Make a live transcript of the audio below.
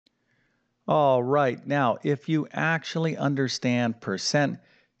All right, now if you actually understand percent,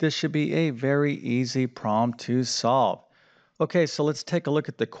 this should be a very easy problem to solve. Okay, so let's take a look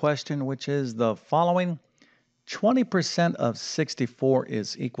at the question, which is the following. 20% of 64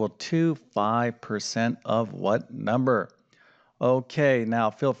 is equal to 5% of what number? Okay, now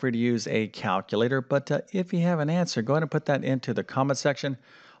feel free to use a calculator, but if you have an answer, go ahead and put that into the comment section.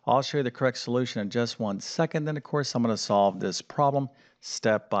 I'll show you the correct solution in just 1 second. Then, of course, I'm going to solve this problem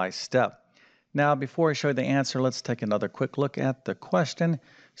step by step. Now, before I show you the answer, let's take another quick look at the question.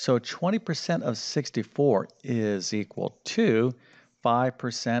 So 20% of 64 is equal to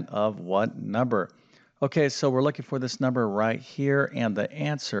 5% of what number? Okay, so we're looking for this number right here, and the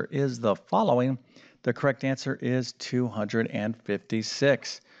answer is the following. The correct answer is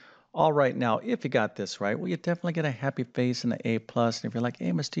 256. All right, now if you got this right, well, you definitely get a happy face and an A plus. And if you're like,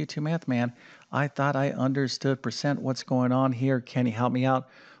 hey, Mr. U2 Math Man, I thought I understood percent. What's going on here? Can you help me out?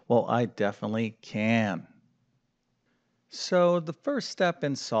 Well, I definitely can. So the first step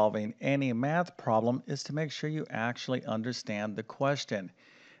in solving any math problem is to make sure you actually understand the question.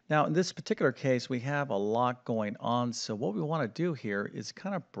 Now, in this particular case, we have a lot going on. So what we want to do here is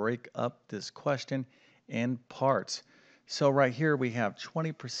kind of break up this question in parts. So right here, we have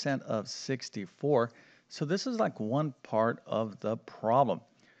 20% of 64. So this is like one part of the problem.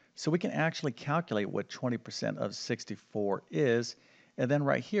 So we can actually calculate what 20% of 64 is. And then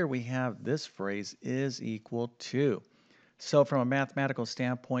right here, we have this phrase is equal to. So from a mathematical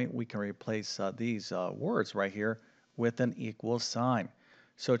standpoint, we can replace these words right here with an equal sign.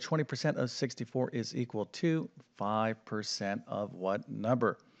 So 20% of 64 is equal to 5% of what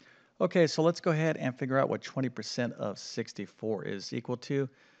number? Okay, so let's go ahead and figure out what 20% of 64 is equal to.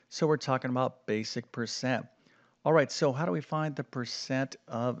 So we're talking about basic percent. All right, so how do we find the percent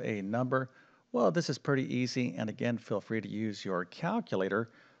of a number? Well, this is pretty easy, and again, feel free to use your calculator,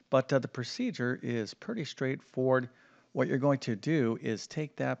 but the procedure is pretty straightforward. What you're going to do is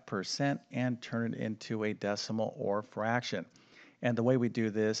take that percent and turn it into a decimal or fraction. And the way we do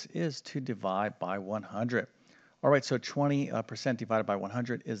this is to divide by 100. All right, so 20% divided by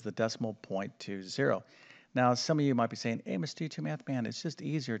 100 is the decimal point to 0. Now, some of you might be saying, hey, Mr. U2 Math Man, it's just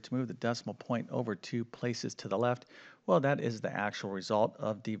easier to move the decimal point over 2 places to the left. Well, that is the actual result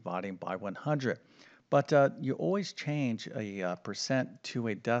of dividing by 100. But you always change a percent to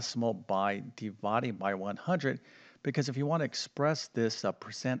a decimal by dividing by 100 because if you want to express this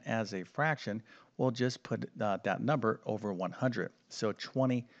percent as a fraction, we'll just put that number over 100. So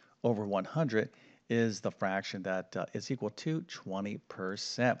 20 over 100 is the fraction that is equal to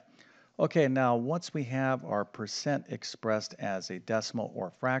 20%. Okay, now once we have our percent expressed as a decimal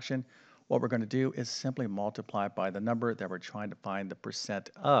or fraction, what we're going to do is simply multiply by the number that we're trying to find the percent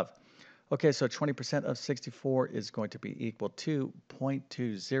of. Okay, so 20% of 64 is going to be equal to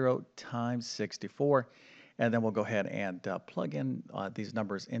 0.20 times 64. And then we'll go ahead and plug in these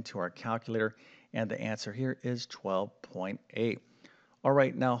numbers into our calculator. And the answer here is 12.8. All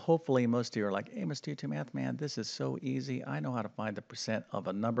right, now hopefully most of you are like, hey, Mr. U2 Math Man, this is so easy. I know how to find the percent of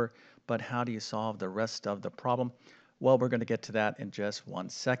a number, but how do you solve the rest of the problem? Well, we're going to get to that in just 1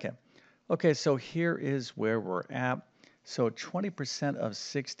 second. Okay, so here is where we're at. So 20% of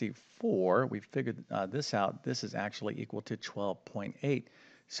 64, we figured this out. This is actually equal to 12.8.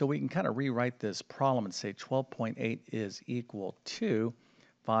 So we can kind of rewrite this problem and say 12.8 is equal to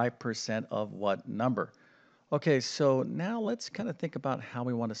 5% of what number? Okay, so now let's kind of think about how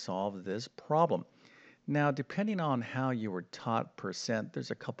we want to solve this problem. Now, depending on how you were taught percent,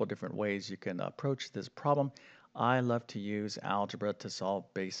 there's a couple different ways you can approach this problem. I love to use algebra to solve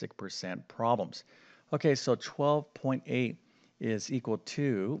basic percent problems. Okay, so 12.8 is equal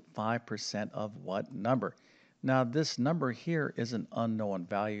to 5% of what number? Now, this number here is an unknown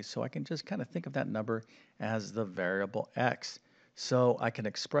value, so I can just kind of think of that number as the variable x. So I can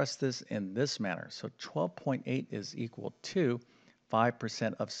express this in this manner. So 12.8 is equal to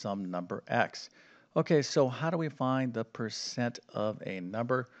 5% of some number x. Okay, so how do we find the percent of a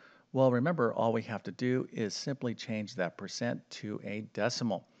number? Well, remember, all we have to do is simply change that percent to a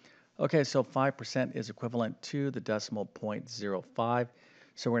decimal. Okay, so 5% is equivalent to the decimal 0.05.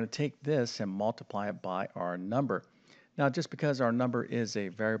 So we're going to take this and multiply it by our number. Now, just because our number is a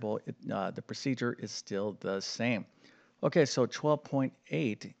variable, the procedure is still the same. Okay, so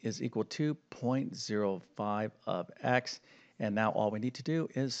 12.8 is equal to 0.05 of x. And now all we need to do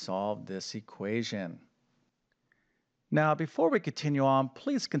is solve this equation. Now, before we continue on,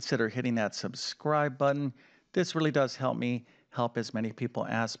 please consider hitting that subscribe button. This really does help me help as many people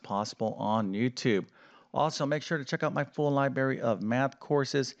as possible on YouTube. Also, make sure to check out my full library of math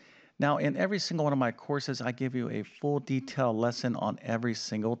courses. Now, in every single one of my courses, I give you a full detailed lesson on every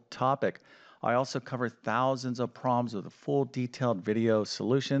single topic. I also cover thousands of problems with full detailed video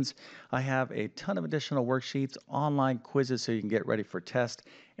solutions. I have a ton of additional worksheets, online quizzes so you can get ready for tests,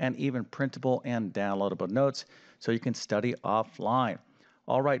 and even printable and downloadable notes so you can study offline.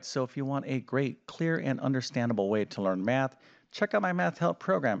 All right, so if you want a great, clear, and understandable way to learn math, check out my math help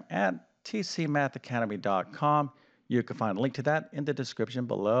program at tcmathacademy.com. You can find a link to that in the description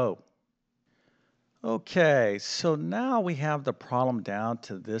below. Okay, so now we have the problem down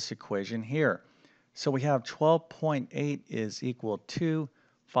to this equation here. So we have 12.8 is equal to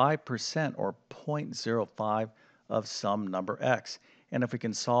 5% or 0.05 of some number x. And if we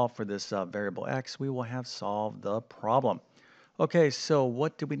can solve for this variable x, we will have solved the problem. Okay, so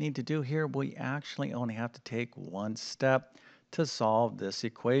what do we need to do here? We actually only have to take one step to solve this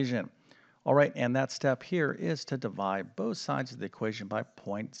equation. All right, and that step here is to divide both sides of the equation by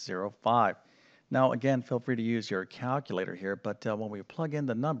 0.05. Now, again, feel free to use your calculator here, but when we plug in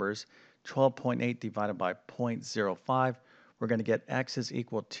the numbers, 12.8 divided by 0.05, we're going to get x is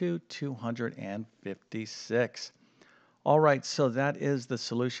equal to 256. All right, so that is the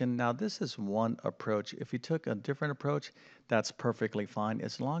solution. Now, this is one approach. If you took a different approach, that's perfectly fine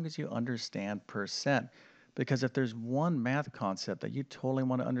as long as you understand percent. Because if there's one math concept that you totally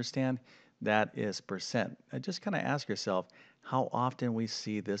want to understand, that is percent. Just kind of ask yourself how often we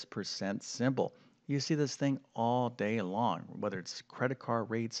see this percent symbol. You see this thing all day long, whether it's credit card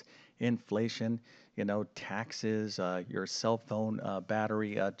rates, inflation, taxes, your cell phone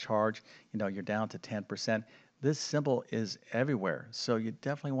battery charge, you're down to 10%. This symbol is everywhere, so you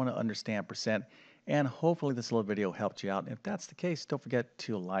definitely want to understand percent, and hopefully this little video helped you out. If that's the case, don't forget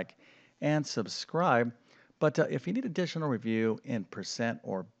to like and subscribe. But if you need additional review in percent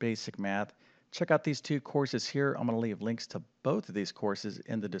or basic math, check out these two courses here. I'm going to leave links to both of these courses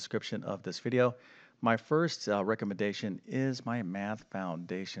in the description of this video. My first recommendation is my Math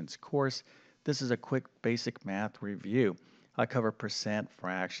Foundations course. This is a quick basic math review. I cover percent,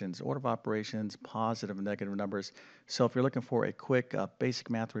 fractions, order of operations, positive and negative numbers. So if you're looking for a quick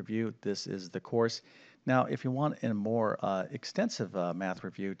basic math review, this is the course. Now, if you want a more extensive math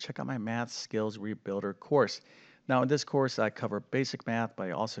review, check out my Math Skills Rebuilder course. Now, in this course, I cover basic math, but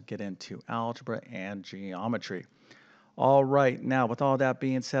I also get into algebra and geometry. All right, now with all that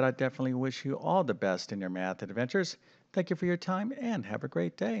being said, I definitely wish you all the best in your math adventures. Thank you for your time and have a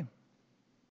great day.